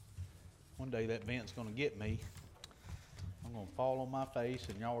One day that vent's going to get me. I'm going to fall on my face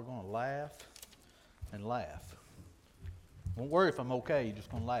and y'all are going to laugh and laugh. Don't worry if I'm okay, you're just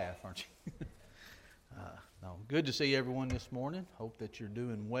going to laugh, aren't you? No, good to see everyone this morning. Hope that you're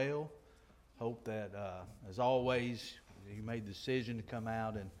doing well. Hope that, as always, you made the decision to come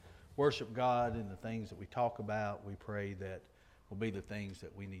out and worship God, and the things that we talk about, we pray that will be the things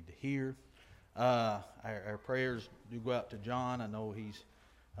that we need to hear. Our prayers do go out to John. I know he's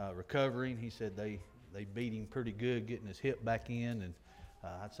recovering. He said they beat him pretty good getting his hip back in, and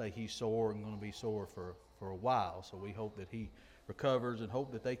I'd say he's sore and going to be sore for a while. So we hope that he recovers and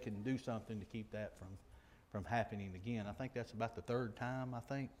hope that they can do something to keep that from happening again. I think that's about the third time,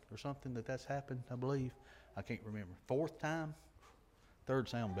 or something that's happened, I believe. I can't remember. Fourth time? Third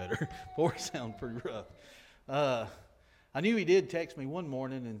sound better. Fourth sound pretty rough. I knew he did text me one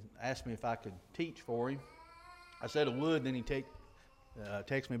morning and asked me if I could teach for him. I said I would, then he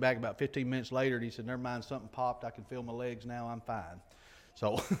texted me back about 15 minutes later, and he said, never mind, something popped, I can feel my legs now, I'm fine.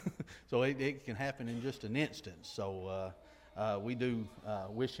 So it can happen in just an instant. So we do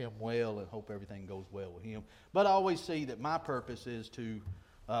wish him well and hope everything goes well with him. But I always see that my purpose is to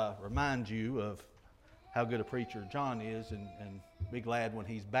remind you of how good a preacher John is, and be glad when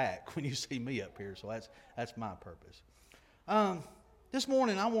he's back, when you see me up here. So that's my purpose. This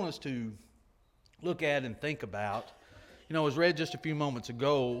morning I want us to look at and think about, it was read just a few moments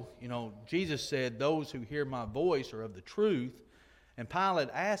ago, Jesus said, those who hear my voice are of the truth, and Pilate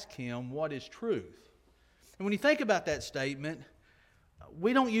asked him, what is truth? And when you think about that statement,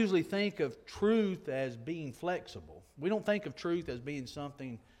 we don't usually think of truth as being flexible. We don't think of truth as being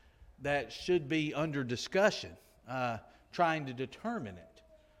something that should be under discussion, trying to determine it.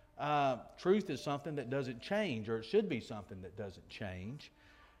 Truth is something that doesn't change, or it should be something that doesn't change.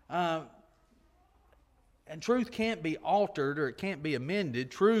 And truth can't be altered, or it can't be amended.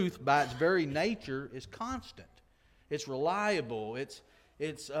 Truth, by its very nature, is constant. It's reliable. It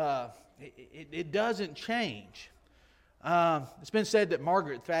doesn't change. It's been said that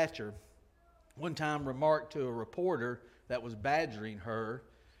Margaret Thatcher one time remarked to a reporter that was badgering her.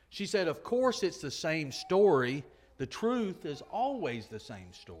 She said, of course it's the same story. The truth is always the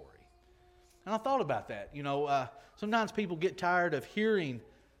same story. And I thought about that. Sometimes people get tired of hearing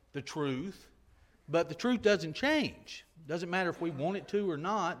the truth, but the truth doesn't change. Doesn't matter if we want it to or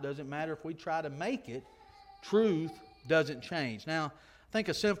not. Doesn't matter if we try to make it. Truth doesn't change. Now, I think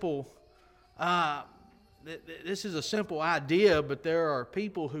this is a simple idea, but there are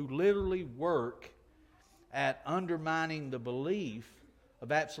people who literally work at undermining the belief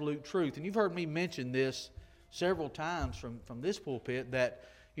of absolute truth. And you've heard me mention this several times from this pulpit, that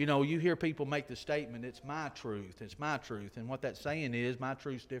you hear people make the statement, it's my truth. And what that's saying is, my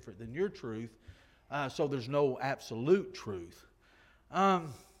truth's different than your truth, so there's no absolute truth.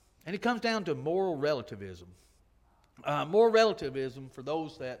 And it comes down to moral relativism. Moral relativism, for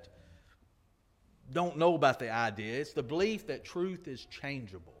those that don't know about the idea, it's the belief that truth is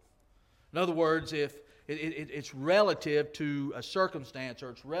changeable. In other words, if it's relative to a circumstance, or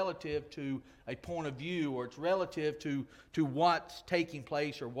it's relative to a point of view, or it's relative to what's taking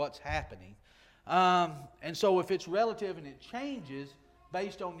place or what's happening. And so if it's relative and it changes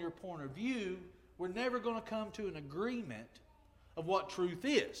based on your point of view, we're never going to come to an agreement of what truth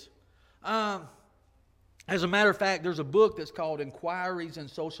is. As a matter of fact, there's a book that's called Inquiries in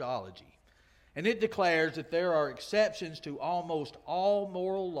Sociology. And it declares that there are exceptions to almost all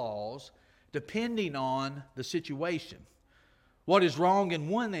moral laws depending on the situation. What is wrong in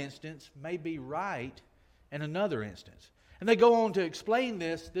one instance may be right in another instance. And they go on to explain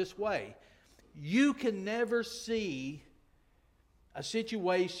this way. You can never see a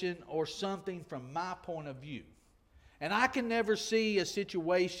situation or something from my point of view. And I can never see a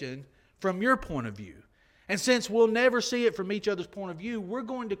situation from your point of view. And since we'll never see it from each other's point of view, we're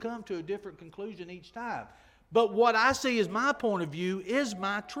going to come to a different conclusion each time. But what I see as my point of view is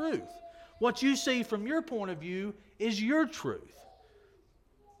my truth. What you see from your point of view is your truth.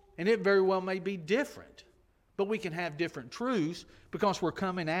 And it very well may be different. But we can have different truths because we're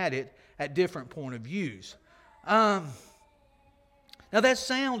coming at it at different point of views. Now that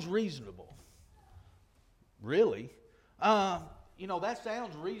sounds reasonable. Really. That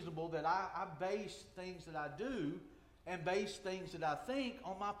sounds reasonable, that I base things that I do and base things that I think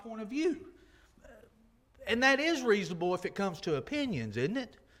on my point of view. And that is reasonable if it comes to opinions, isn't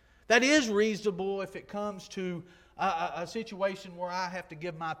it? That is reasonable if it comes to a situation where I have to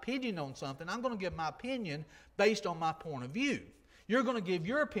give my opinion on something. I'm going to give my opinion based on my point of view. You're going to give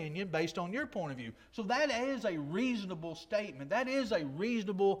your opinion based on your point of view. So that is a reasonable statement. That is a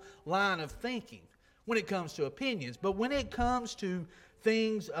reasonable line of thinking when it comes to opinions. But when it comes to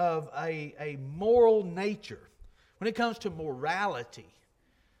things of a moral nature, when it comes to morality,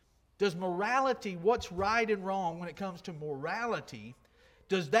 does morality, what's right and wrong when it comes to morality,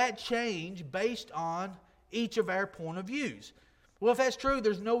 does that change based on each of our point of views? Well, if that's true,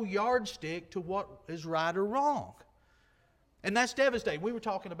 there's no yardstick to what is right or wrong. And that's devastating. We were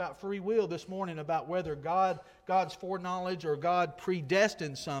talking about free will this morning, about whether God's foreknowledge or God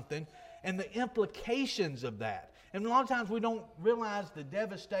predestined something, and the implications of that. And a lot of times we don't realize the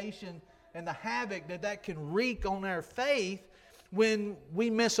devastation and the havoc that can wreak on our faith when we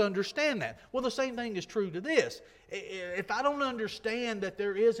misunderstand that. Well, the same thing is true to this. If I don't understand that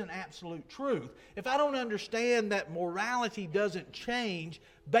there is an absolute truth, if I don't understand that morality doesn't change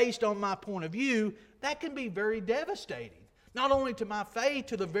based on my point of view, that can be very devastating. Not only to my faith,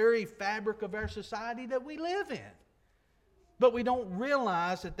 to the very fabric of our society that we live in. But we don't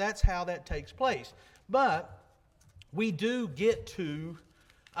realize that that's how that takes place. But we do get to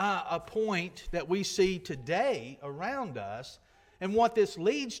a point that we see today around us. And what this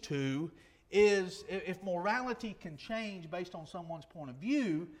leads to is, if morality can change based on someone's point of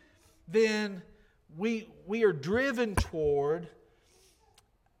view, then we are driven toward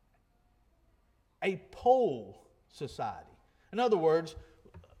a pole society. In other words,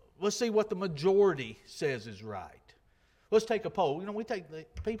 let's see what the majority says is right. Let's take a poll. You know,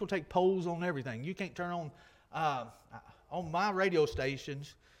 people take polls on everything. You can't turn on my radio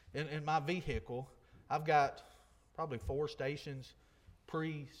stations in my vehicle. I've got probably 4 stations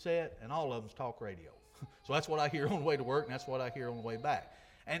preset, and all of them's talk radio. So that's what I hear on the way to work, and that's what I hear on the way back.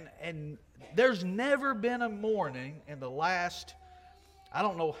 And there's never been a morning in the last, I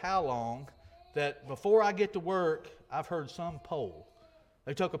don't know how long, that before I get to work, I've heard some poll.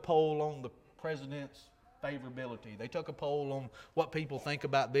 They took a poll on the president's favorability. They took a poll on what people think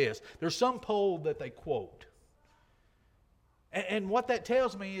about this. There's some poll that they quote. And what that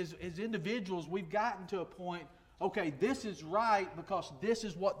tells me is, as individuals, we've gotten to a point, okay, this is right because this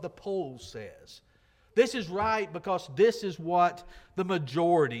is what the poll says. This is right because this is what the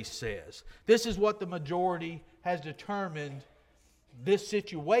majority says. This is what the majority has determined this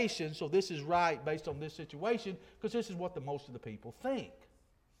situation, so this is right based on this situation because this is what the most of the people think.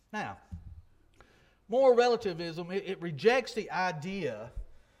 Now, moral relativism, it rejects the idea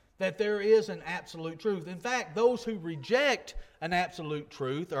that there is an absolute truth. In fact, those who reject an absolute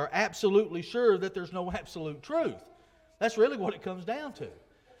truth are absolutely sure that there's no absolute truth. That's really what it comes down to.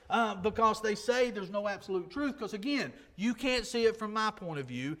 Because they say there's no absolute truth. Because again, you can't see it from my point of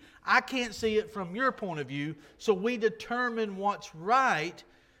view. I can't see it from your point of view. So we determine what's right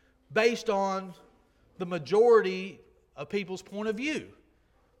based on the majority of people's point of view.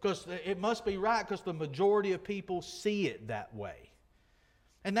 Because it must be right because the majority of people see it that way.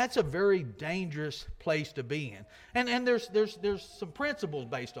 And that's a very dangerous place to be in. And there's some principles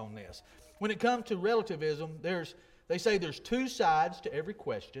based on this. When it comes to relativism, they say there's 2 sides to every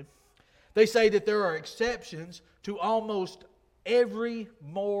question. They say that there are exceptions to almost every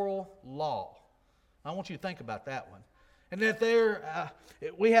moral law. I want you to think about that one. And that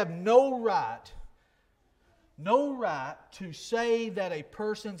we have no right to say that a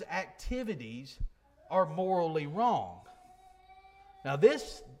person's activities are morally wrong. Now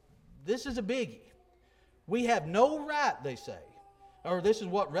this is a biggie. We have no right, they say, or this is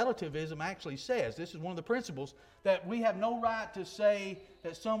what relativism actually says. This is one of the principles, that we have no right to say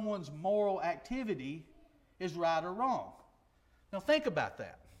that someone's moral activity is right or wrong. Now think about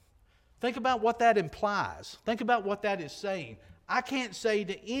that. Think about what that implies. Think about what that is saying. I can't say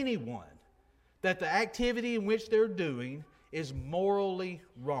to anyone that the activity in which they're doing is morally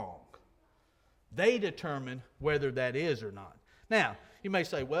wrong. They determine whether that is or not. Now, you may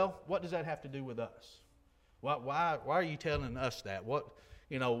say, well, what does that have to do with us? Why are you telling us that?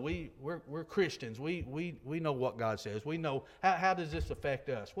 We're Christians. We know what God says. We know how does this affect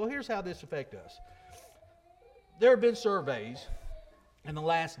us? Well, here's how this affects us. There have been surveys in the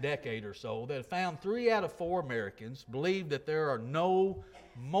last decade or so that have found 3 out of 4 Americans believe that there are no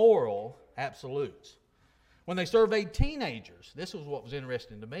moral absolutes. When they surveyed teenagers, this was what was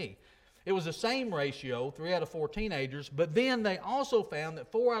interesting to me. It was the same ratio, 3 out of 4 teenagers, but then they also found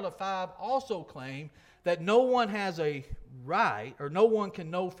that 4 out of 5 also claim that no one has a right, or no one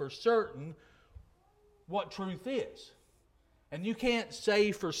can know for certain what truth is. And you can't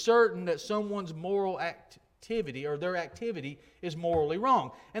say for certain that someone's moral activity or their activity is morally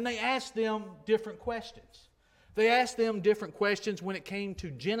wrong. And they asked them different questions. They asked them different questions when it came to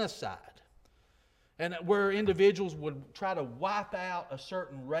genocide, and where individuals would try to wipe out a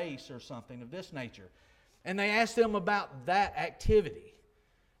certain race or something of this nature. And they asked them about that activity.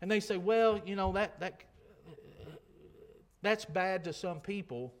 And they say, well, That's bad to some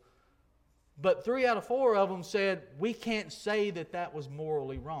people. But 3 out of 4 of them said, we can't say that that was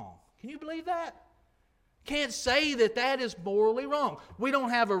morally wrong. Can you believe that? Can't say that that is morally wrong. We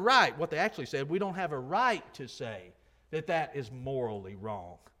don't have a right. What they actually said, we don't have a right to say that that is morally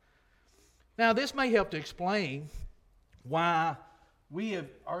wrong. Now, this may help to explain why we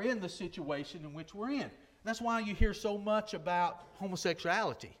are in the situation in which we're in. That's why you hear so much about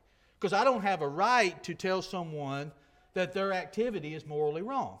homosexuality. Because I don't have a right to tell someone that their activity is morally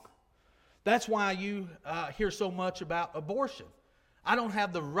wrong. That's why you hear so much about abortion. I don't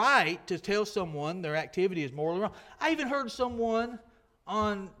have the right to tell someone their activity is morally wrong. I even heard someone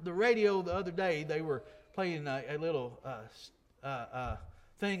on the radio the other day, they were playing a little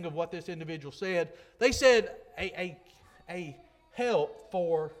thing of what this individual said. They said a help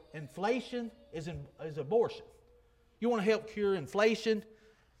for inflation is abortion. You want to help cure inflation?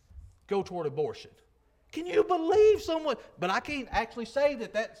 Go toward abortion. Can you believe someone? But I can't actually say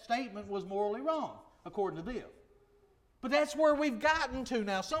that that statement was morally wrong, according to them. But that's where we've gotten to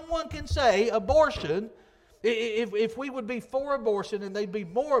now. Someone can say abortion, if we would be for abortion and they'd be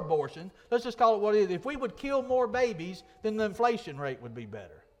more abortion, let's just call it what it is. If we would kill more babies, then the inflation rate would be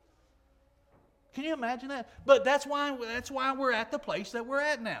better. Can you imagine that? But that's why we're at the place that we're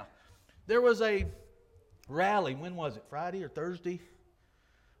at now. There was a rally, when was it, Friday or Thursday,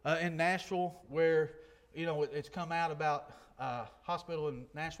 in Nashville, where, you know, it's come out about hospital in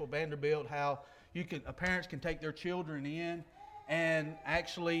Nashville, Vanderbilt, how parents can take their children in and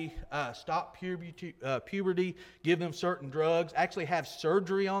actually stop puberty, give them certain drugs, actually have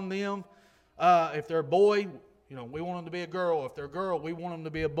surgery on them. If they're a boy, you know, we want them to be a girl. If they're a girl, we want them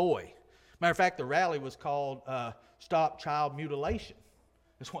to be a boy. Matter of fact, the rally was called Stop Child Mutilation.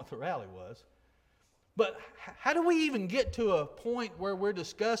 That's what the rally was. But how do we even get to a point where we're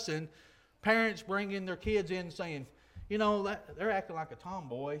discussing parents bringing their kids in saying, you know, they're acting like a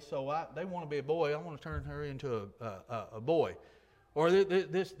tomboy, so they want to be a boy. I want to turn her into a boy. Or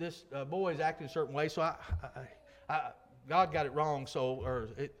this boy is acting a certain way, so God got it wrong,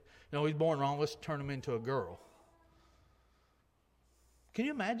 he's born wrong, let's turn him into a girl. Can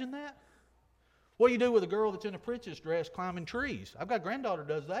you imagine that? What do you do with a girl that's in a princess dress climbing trees? I've got a granddaughter who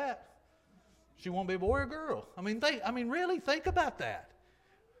does that. She want to be a boy or a girl? Really, think about that.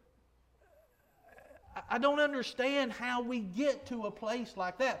 I don't understand how we get to a place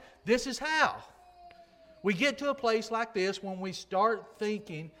like that. This is how. We get to a place like this when we start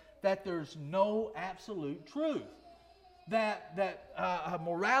thinking that there's no absolute truth. That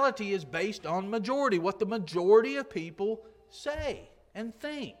morality is based on majority, what the majority of people say and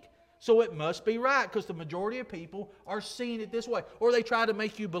think. So it must be right because the majority of people are seeing it this way. Or they try to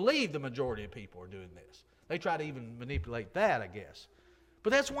make you believe the majority of people are doing this. They try to even manipulate that, I guess.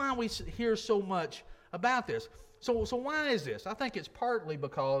 But that's why we hear so much about this. So why is this? I think it's partly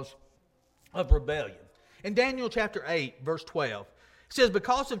because of rebellion. In Daniel chapter 8, verse 12, it says,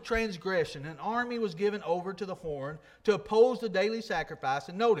 because of transgression, an army was given over to the horn to oppose the daily sacrifice.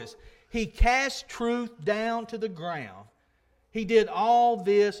 And notice, he cast truth down to the ground. He did all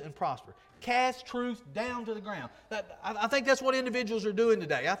this and prospered. Cast truth down to the ground. I think that's what individuals are doing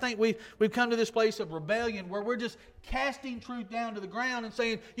today. I think we've come to this place of rebellion where we're just casting truth down to the ground and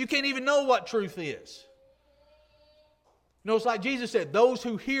saying, you can't even know what truth is. You know, it's like Jesus said, those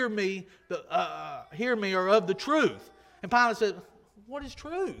who hear me are of the truth. And Pilate said, what is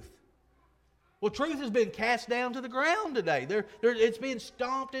truth? Well, truth has been cast down to the ground today. It's being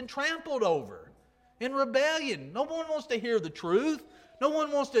stomped and trampled over in rebellion. No one wants to hear the truth. No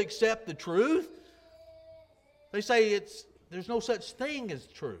one wants to accept the truth. They say there's no such thing as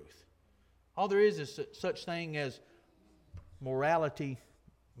truth. All there is such thing as morality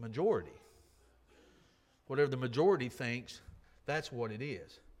majority. Whatever the majority thinks, that's what it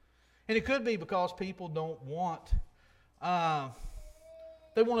is. And it could be because people don't want,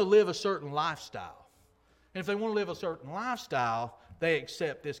 they want to live a certain lifestyle. And if they want to live a certain lifestyle, they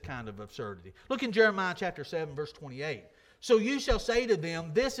accept this kind of absurdity. Look in Jeremiah chapter 7, verse 28. So you shall say to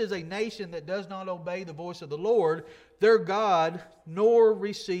them, this is a nation that does not obey the voice of the Lord, their God, nor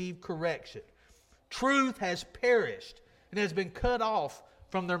receive correction. Truth has perished and has been cut off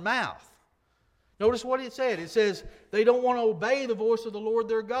from their mouth. Notice what it said. It says they don't want to obey the voice of the Lord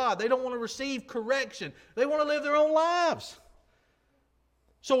their God. They don't want to receive correction. They want to live their own lives.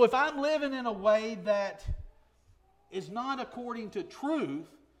 So if I'm living in a way that is not according to truth,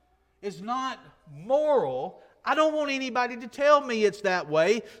 is not moral, I don't want anybody to tell me it's that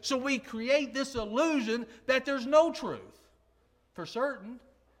way. So we create this illusion that there's no truth. For certain.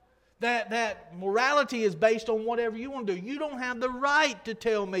 That morality is based on whatever you want to do. You don't have the right to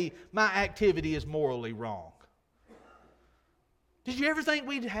tell me my activity is morally wrong. Did you ever think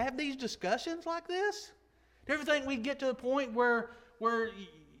we'd have these discussions like this? Did you ever think we'd get to a point where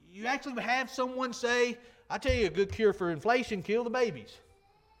you actually would have someone say, I tell you, a good cure for inflation, kill the babies?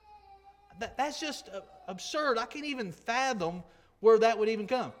 That's just absurd. I can't even fathom where that would even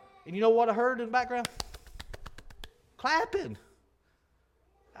come. And you know what I heard in the background? Clapping.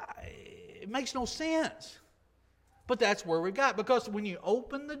 It makes no sense. But that's where we got. Because when you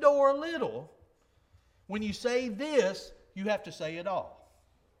open the door a little, when you say this, you have to say it all.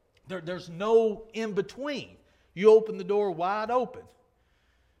 There's no in between. You open the door wide open.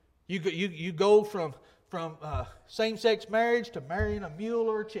 You go from same-sex marriage to marrying a mule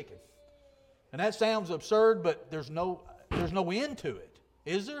or a chicken. And that sounds absurd, but there's no end to it,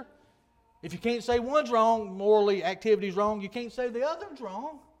 is there? If you can't say one's wrong, morally activity's wrong, you can't say the other's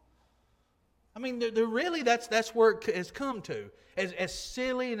wrong. I mean, they're really, that's where it has come to. As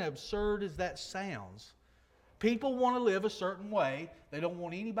silly and absurd as that sounds, people want to live a certain way. They don't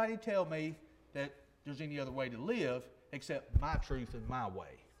want anybody to tell me that there's any other way to live except my truth and my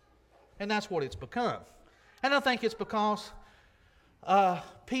way. And that's what it's become. And I think it's because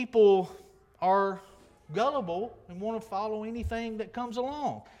people are gullible and want to follow anything that comes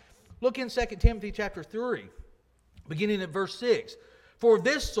along. Look in 2 Timothy chapter 3, beginning at verse 6. For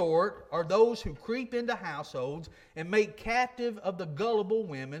this sort are those who creep into households and make captive of the gullible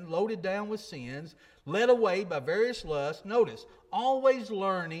women, loaded down with sins, led away by various lusts. Notice, always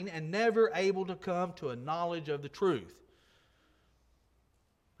learning and never able to come to a knowledge of the truth.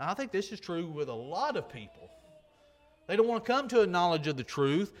 Now, I think this is true with a lot of people. They don't want to come to a knowledge of the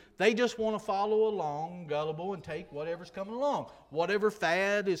truth. They just want to follow along, gullible, and take whatever's coming along. Whatever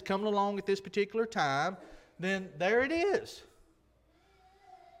fad is coming along at this particular time, then there it is.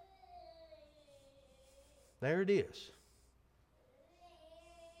 There it is.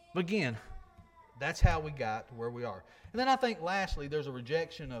 But again, that's how we got to where we are. And then I think lastly, there's a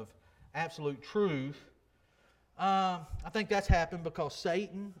rejection of absolute truth. I think that's happened because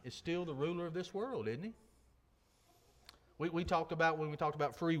Satan is still the ruler of this world, isn't he? We talked about, when we talked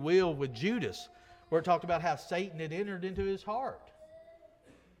about free will with Judas, where it talked about how Satan had entered into his heart.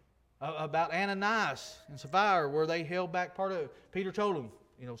 About Ananias and Sapphira, where they held back part of it. Peter told them,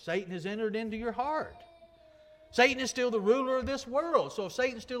 Satan has entered into your heart. Satan is still the ruler of this world. So if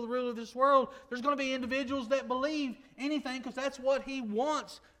Satan's still the ruler of this world, there's going to be individuals that believe anything because that's what he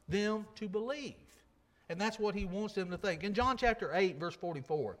wants them to believe. And that's what he wants them to think. In John chapter 8, verse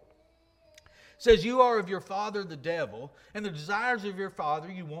 44, it says, you are of your father the devil, and the desires of your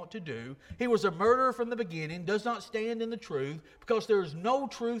father you want to do. He was a murderer from the beginning, does not stand in the truth, because there is no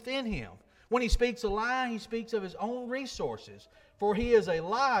truth in him. When he speaks a lie, he speaks of his own resources, for he is a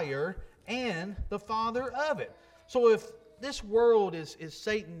liar and the father of it. So if this world is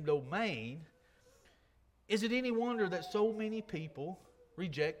Satan's domain, is it any wonder that so many people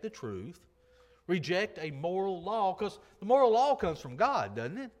reject the truth, reject a moral law? Because the moral law comes from God,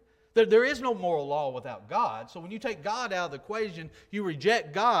 doesn't it? There is no moral law without God. So when you take God out of the equation, you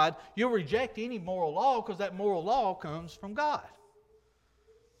reject God, you'll reject any moral law because that moral law comes from God.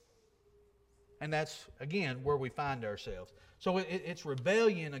 And that's, again, where we find ourselves. So it's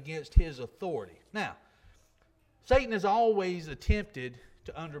rebellion against His authority. Now, Satan has always attempted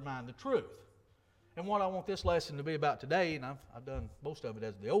to undermine the truth. And what I want this lesson to be about today, and I've done most of it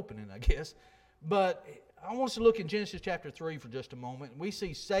as the opening, I guess, but I want us to look in Genesis chapter 3 for just a moment. We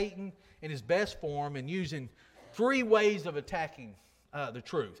see Satan in his best form and using three ways of attacking the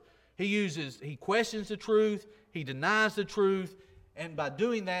truth. He questions the truth, he denies the truth, and by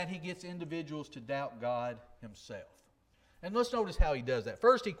doing that, he gets individuals to doubt God Himself. And let's notice how he does that.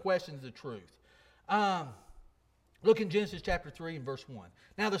 First, he questions the truth. Look in Genesis chapter 3 and verse 1.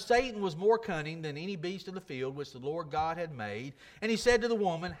 Now the Satan was more cunning than any beast of the field which the Lord God had made. And he said to the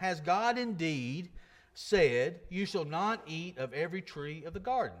woman, has God indeed said, you shall not eat of every tree of the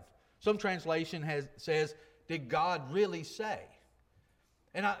garden? Some translation says, did God really say?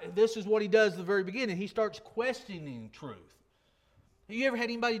 And this is what he does at the very beginning. He starts questioning truth. Have you ever had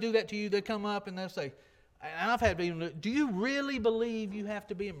anybody do that to you? They come up and they'll say, and I've had people, do you really believe you have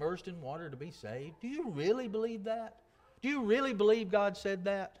to be immersed in water to be saved? Do you really believe that? Do you really believe God said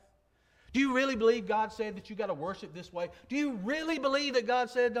that? Do you really believe God said that you got to worship this way? Do you really believe that God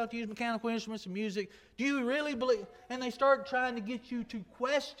said not to use mechanical instruments and music? Do you really believe? And they start trying to get you to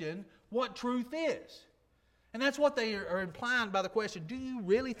question what truth is. And that's what they are implying by the question, do you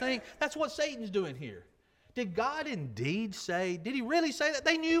really think? That's what Satan's doing here. Did God indeed say? Did He really say that?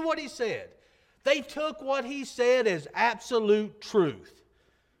 They knew what He said. They took what He said as absolute truth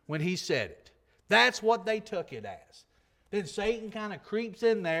when He said it. That's what they took it as. Then Satan kind of creeps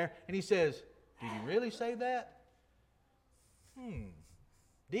in there and he says, did He really say that?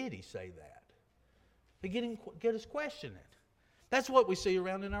 did he say that? To get us questioning. That's what we see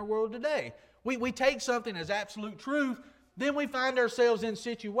around in our world today. We take something as absolute truth, then we find ourselves in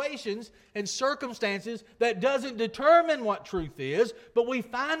situations and circumstances that doesn't determine what truth is, but we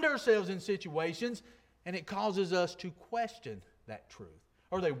find ourselves in situations and it causes us to question that truth.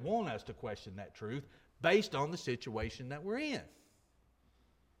 Or they want us to question that truth based on the situation that we're in.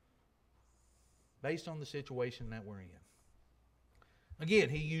 Based on the situation that we're in. Again,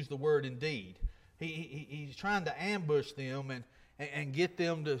 he used the word indeed. He's trying to ambush them and get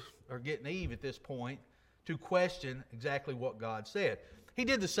them to, or get Eve at this point, to question exactly what God said. He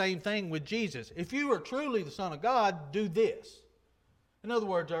did the same thing with Jesus. If you are truly the Son of God, do this. In other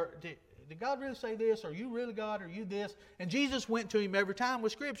words, did God really say this? Are you really God? Are you this? And Jesus went to him every time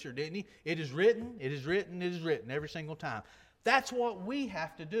with Scripture, didn't he? It is written, it is written, it is written every single time. That's what we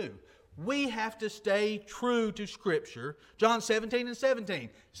have to do. We have to stay true to Scripture. John 17:17.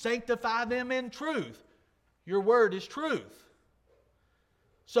 Sanctify them in truth. Your word is truth.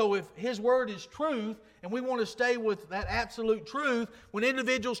 So if His word is truth, and we want to stay with that absolute truth, when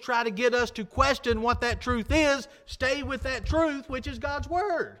individuals try to get us to question what that truth is, stay with that truth, which is God's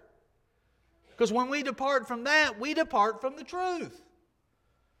word. Because when we depart from that, we depart from the truth.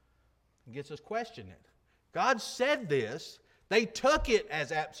 It gets us questioning it. God said this. They took it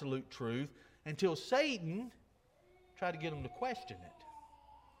as absolute truth until Satan tried to get them to question it.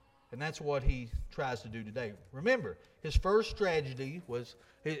 And that's what he tries to do today. Remember, his first strategy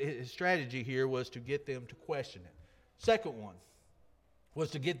here was to get them to question it. Second one was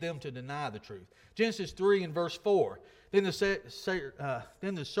to get them to deny the truth. Genesis 3 and verse 4. Then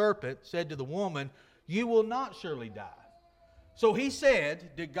the serpent said to the woman, "You will not surely die." So he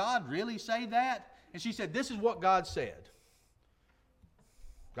said, did God really say that? And she said, this is what God said.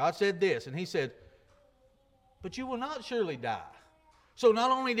 God said this, and he said, but you will not surely die. So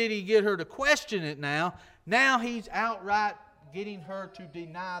not only did he get her to question it now he's outright getting her to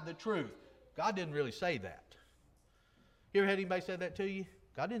deny the truth. God didn't really say that. You ever had anybody say that to you?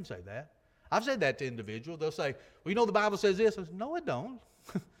 God didn't say that. I've said that to individuals. They'll say, well, you know the Bible says this. I said, no, it don't.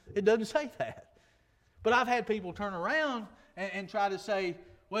 It doesn't say that. But I've had people turn around and try to say,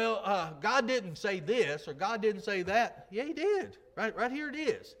 well, God didn't say this or God didn't say that. Yeah, He did. Right here it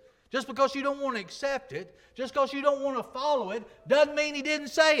is. Just because you don't want to accept it, just because you don't want to follow it, doesn't mean He didn't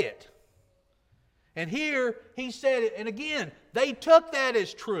say it. And here He said it. And again, they took that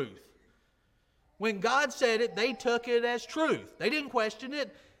as truth. When God said it, they took it as truth. They didn't question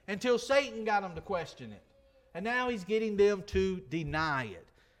it until Satan got them to question it. And now he's getting them to deny it.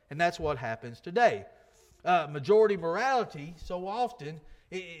 And that's what happens today. Majority morality so often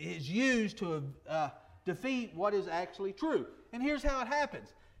is used to defeat what is actually true. And here's how it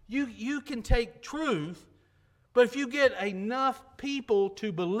happens. You can take truth, but if you get enough people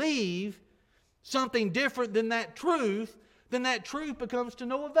to believe something different than that truth, then that truth becomes to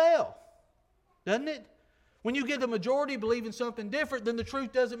no avail. Doesn't it? When you get the majority believing something different, then the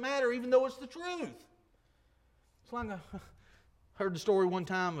truth doesn't matter, even though it's the truth. It's like I heard the story one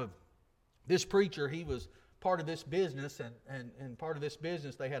time of this preacher. He was part of this business, and part of this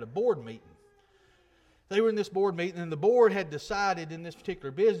business, they had a board meeting. They were in this board meeting, and the board had decided in this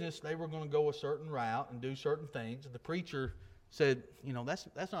particular business they were going to go a certain route and do certain things. And the preacher said, you know, that's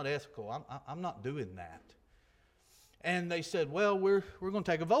not ethical. I'm not doing that. And they said, well, we're going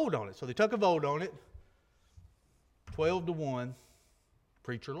to take a vote on it. So they took a vote on it. 12-1,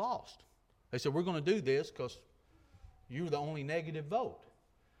 preacher lost. They said, we're going to do this because you're the only negative vote.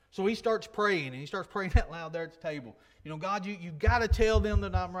 So he starts praying, and he starts praying out loud there at the table. You know, God, you got to tell them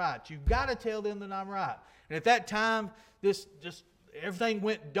that I'm right. You've got to tell them that I'm right. And at that time, everything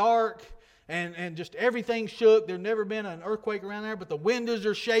went dark, and just everything shook. There'd never been an earthquake around there, but the windows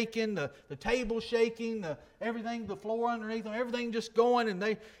are shaking, the table's shaking, everything, the floor underneath them, everything just going, and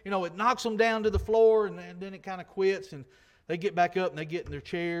they, you know, it knocks them down to the floor, and then it kind of quits, and they get back up and they get in their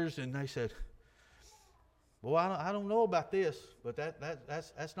chairs, and they said, well, I don't know about this, but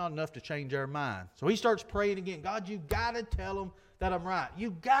that's not enough to change our mind. So he starts praying again. God, you got to tell them that I'm right.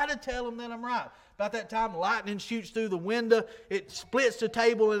 You got to tell them that I'm right. About that time, lightning shoots through the window. It splits the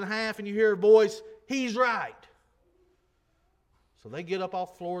table in half, and you hear a voice, he's right. So they get up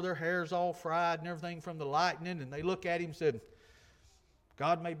off the floor, their hair's all fried and everything from the lightning, and they look at him and said,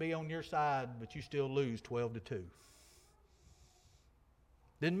 God may be on your side, but you still lose 12-2.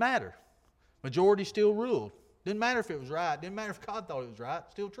 Didn't matter. Majority still ruled. Didn't matter if it was right. Didn't matter if God thought it was right.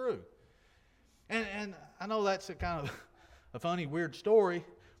 Still true. And I know that's a kind of a funny, weird story,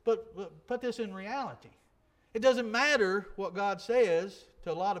 but put this in reality. It doesn't matter what God says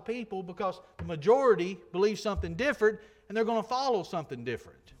to a lot of people because the majority believes something different, and they're going to follow something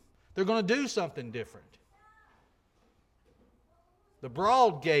different. They're going to do something different. The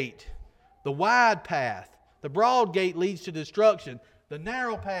broad gate, the wide path. The broad gate leads to destruction. The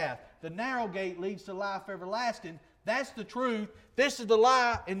narrow path, the narrow gate leads to life everlasting. That's the truth. This is the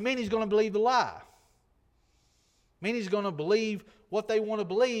lie, and many's going to believe the lie. Many's going to believe what they want to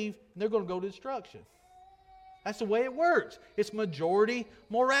believe, and they're going to go to destruction. That's the way it works. It's majority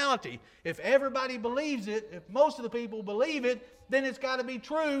morality. If everybody believes it, if most of the people believe it, then it's got to be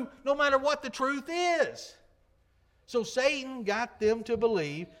true no matter what the truth is. So Satan got them to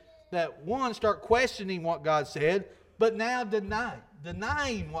believe that, one, start questioning what God said, but now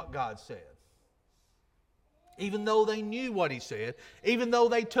denying what God said. Even though they knew what He said, even though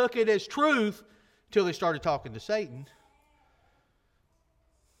they took it as truth, till they started talking to Satan.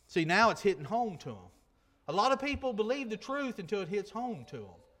 See, now it's hitting home to them. A lot of people believe the truth until it hits home to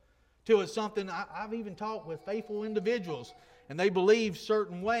them. Till it's something, I've even talked with faithful individuals, and they believe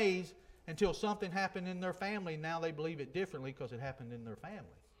certain ways until something happened in their family. Now they believe it differently because it happened in their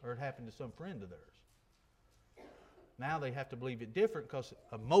family, or it happened to some friend of theirs. Now they have to believe it different because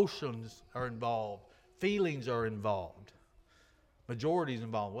emotions are involved, feelings are involved, majority is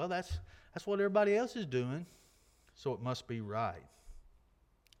involved. Well, that's what everybody else is doing, so it must be right.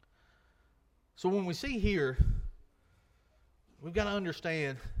 So when we see here, we've got to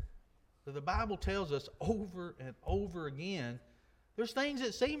understand that the Bible tells us over and over again, there's things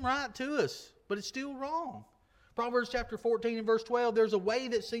that seem right to us, but it's still wrong. Proverbs chapter 14 and verse 12, there's a way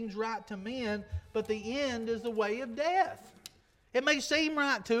that seems right to men, but the end is the way of death. It may seem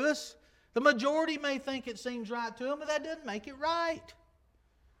right to us. The majority may think it seems right to them, but that doesn't make it right.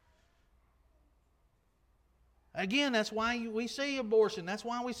 Again, that's why we see abortion. That's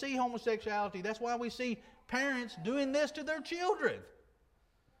why we see homosexuality. That's why we see parents doing this to their children.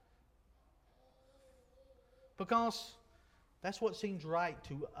 Because that's what seems right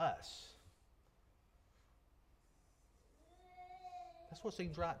to us. That's what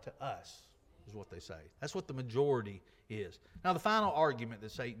seems right to us, is what they say. That's what the majority is. Now, the final argument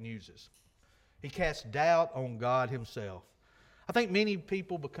that Satan uses. He casts doubt on God Himself. I think many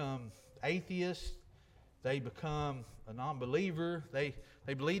people become atheists. They become a non-believer. They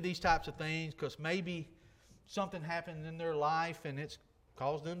believe these types of things because maybe something happened in their life and it's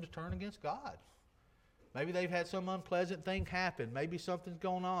caused them to turn against God. Maybe they've had some unpleasant thing happen. Maybe something's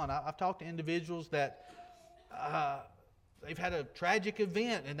going on. I've talked to individuals that they've had a tragic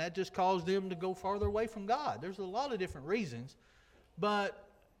event and that just caused them to go farther away from God. There's a lot of different reasons, but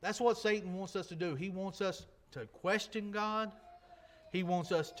that's what Satan wants us to do. He wants us to question God. He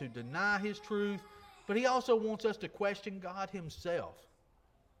wants us to deny His truth. But He also wants us to question God Himself.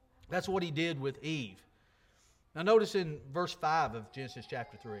 That's what He did with Eve. Now notice in verse 5 of Genesis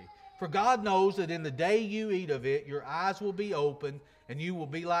chapter 3. For God knows that in the day you eat of it, your eyes will be open, and you will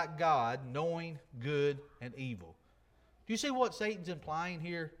be like God, knowing good and evil. Do you see what Satan's implying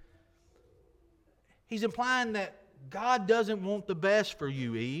here? He's implying that God doesn't want the best for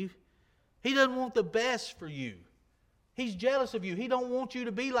you, Eve. He doesn't want the best for you. He's jealous of you. He don't want you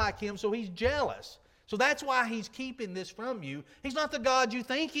to be like Him, so He's jealous. So that's why He's keeping this from you. He's not the God you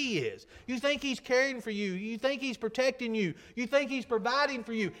think He is. You think He's caring for you. You think He's protecting you. You think He's providing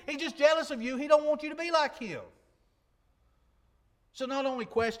for you. He's just jealous of you. He don't want you to be like Him. So not only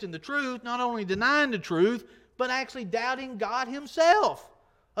question the truth, not only denying the truth, but actually doubting God Himself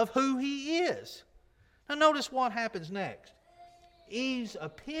of who He is. Now notice what happens next. Eve's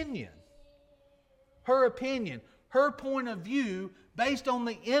opinion, her point of view, based on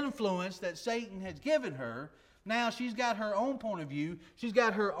the influence that Satan has given her, now she's got her own point of view. She's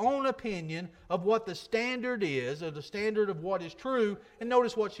got her own opinion of what the standard is, or the standard of what is true. And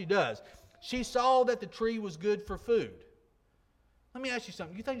notice what she does. She saw that the tree was good for food. Let me ask you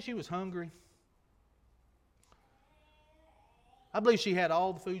something. You think she was hungry? I believe she had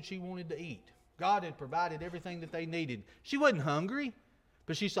all the food she wanted to eat. God had provided everything that they needed. She wasn't hungry.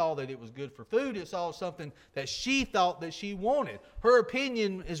 But she saw that it was good for food. It saw something that she thought that she wanted. Her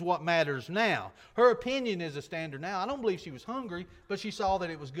opinion is what matters now. Her opinion is a standard now. I don't believe she was hungry, but she saw that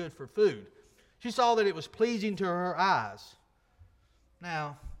it was good for food. She saw that it was pleasing to her eyes.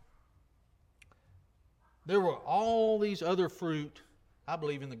 Now, there were all these other fruit, I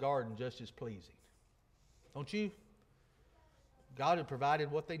believe, in the garden just as pleasing. Don't you? God had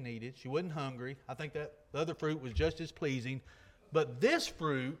provided what they needed. She wasn't hungry. I think that the other fruit was just as pleasing. But this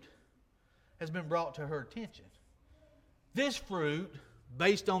fruit has been brought to her attention. This fruit,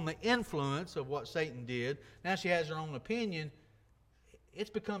 based on the influence of what Satan did, now she has her own opinion, it's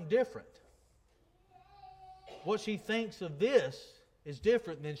become different. What she thinks of this is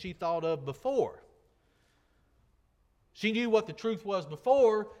different than she thought of before. She knew what the truth was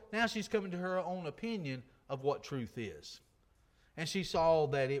before. Now she's coming to her own opinion of what truth is. And she saw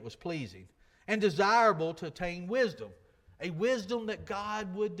that it was pleasing and desirable to attain wisdom. A wisdom that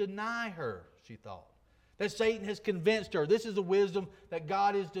God would deny her, she thought. That Satan has convinced her. This is a wisdom that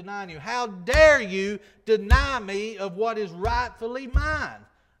God is denying you. How dare you deny me of what is rightfully mine?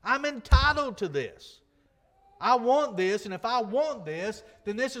 I'm entitled to this. I want this, and if I want this,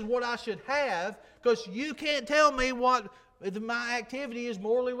 then this is what I should have, because you can't tell me what my activity is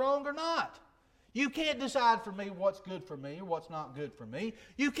morally wrong or not. You can't decide for me what's good for me or what's not good for me.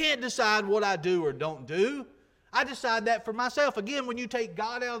 You can't decide what I do or don't do. I decide that for myself. Again, when you take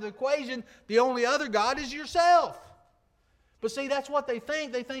God out of the equation, the only other God is yourself. But see, that's what they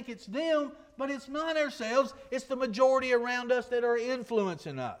think. They think it's them, but it's not ourselves. It's the majority around us that are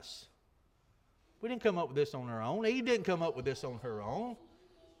influencing us. We didn't come up with this on our own. Eve didn't come up with this on her own.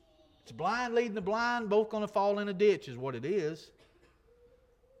 It's blind leading the blind, both going to fall in a ditch is what it is.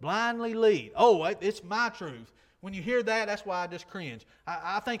 Blindly lead. Oh, it's my truth. When you hear that, that's why I just cringe.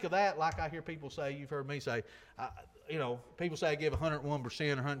 I think of that like I hear people say, you've heard me say, people say I give 101% or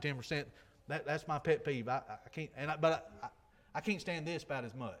 110%. That's my pet peeve. I can't, I can't stand this about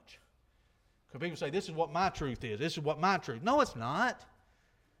as much. Because people say, this is what my truth is. This is what my truth. No, it's not.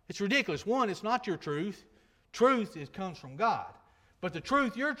 It's ridiculous. One, it's not your truth. Truth comes from God. But the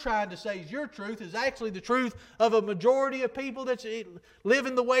truth you're trying to say is your truth is actually the truth of a majority of people that's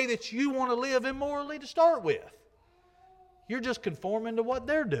living the way that you want to live immorally to start with. You're just conforming to what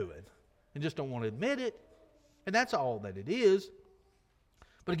they're doing and just don't want to admit it. And that's all that it is.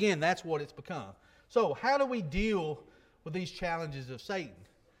 But again, that's what it's become. So how do we deal with these challenges of Satan?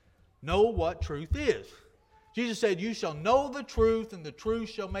 Know what truth is. Jesus said, you shall know the truth and the truth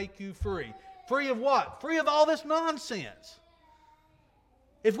shall make you free. Free of what? Free of all this nonsense.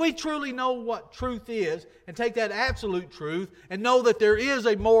 If we truly know what truth is and take that absolute truth and know that there is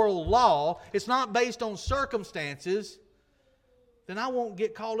a moral law, it's not based on circumstances, then I won't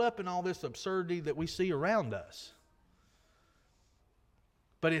get caught up in all this absurdity that we see around us.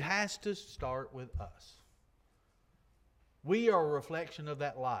 But it has to start with us. We are a reflection of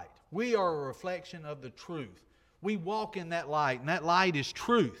that light. We are a reflection of the truth. We walk in that light, and that light is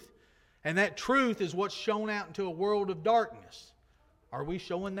truth. And that truth is what's shown out into a world of darkness. Are we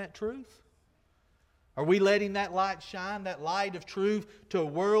showing that truth? Are we letting that light shine, that light of truth, to a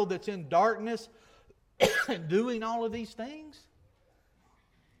world that's in darkness and doing all of these things?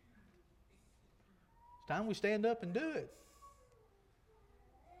 It's time we stand up and do it.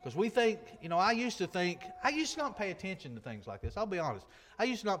 Because we think, I used to not pay attention to things like this. I'll be honest. I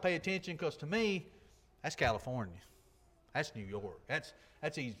used to not pay attention because to me, that's California. That's New York. That's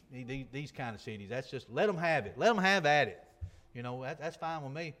these kind of cities. That's just, let them have it. Let them have at it. That's fine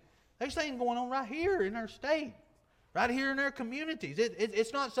with me. There's things going on right here in our state. Right here in our communities.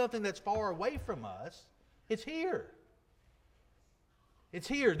 It's not something that's far away from us. It's here. It's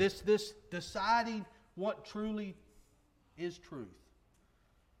here. This deciding what truly is truth.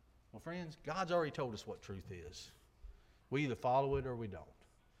 Well, friends, God's already told us what truth is. We either follow it or we don't.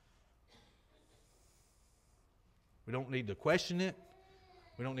 We don't need to question it.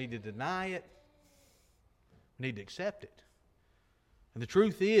 We don't need to deny it. We need to accept it. And the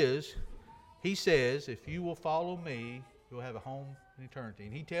truth is, He says, if you will follow me, you'll have a home in eternity.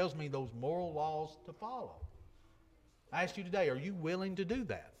 And He tells me those moral laws to follow. I ask you today, are you willing to do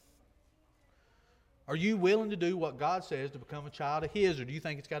that? Are you willing to do what God says to become a child of His? Or do you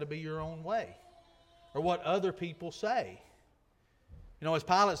think it's got to be your own way? Or what other people say? As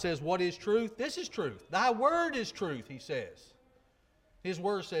Pilate says, what is truth? This is truth. Thy word is truth, He says. His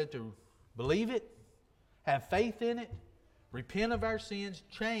word said to believe it, have faith in it, repent of our sins,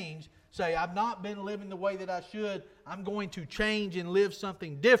 change, say, I've not been living the way that I should. I'm going to change and live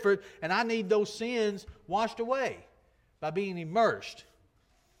something different, and I need those sins washed away by being immersed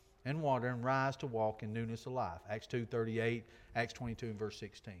in water and rise to walk in newness of life. Acts 2:38, Acts 22 and verse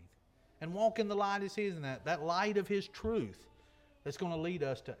 16. And walk in the light as His, and that light of His truth that's going to lead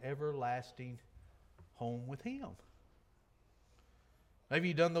us to everlasting home with Him. Maybe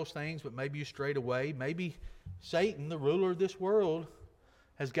you've done those things, but maybe you strayed away. Maybe Satan, the ruler of this world,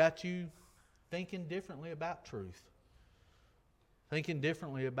 has got you thinking differently about truth. Thinking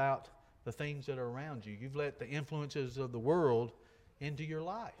differently about the things that are around you. You've let the influences of the world into your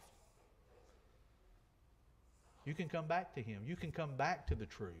life. You can come back to Him. You can come back to the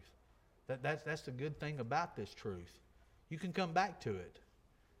truth. That's the good thing about this truth. You can come back to it.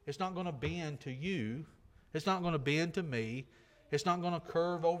 It's not going to bend to you. It's not going to bend to me. It's not going to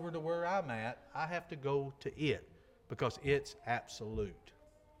curve over to where I'm at. I have to go to it because it's absolute.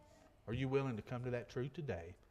 Are you willing to come to that truth today?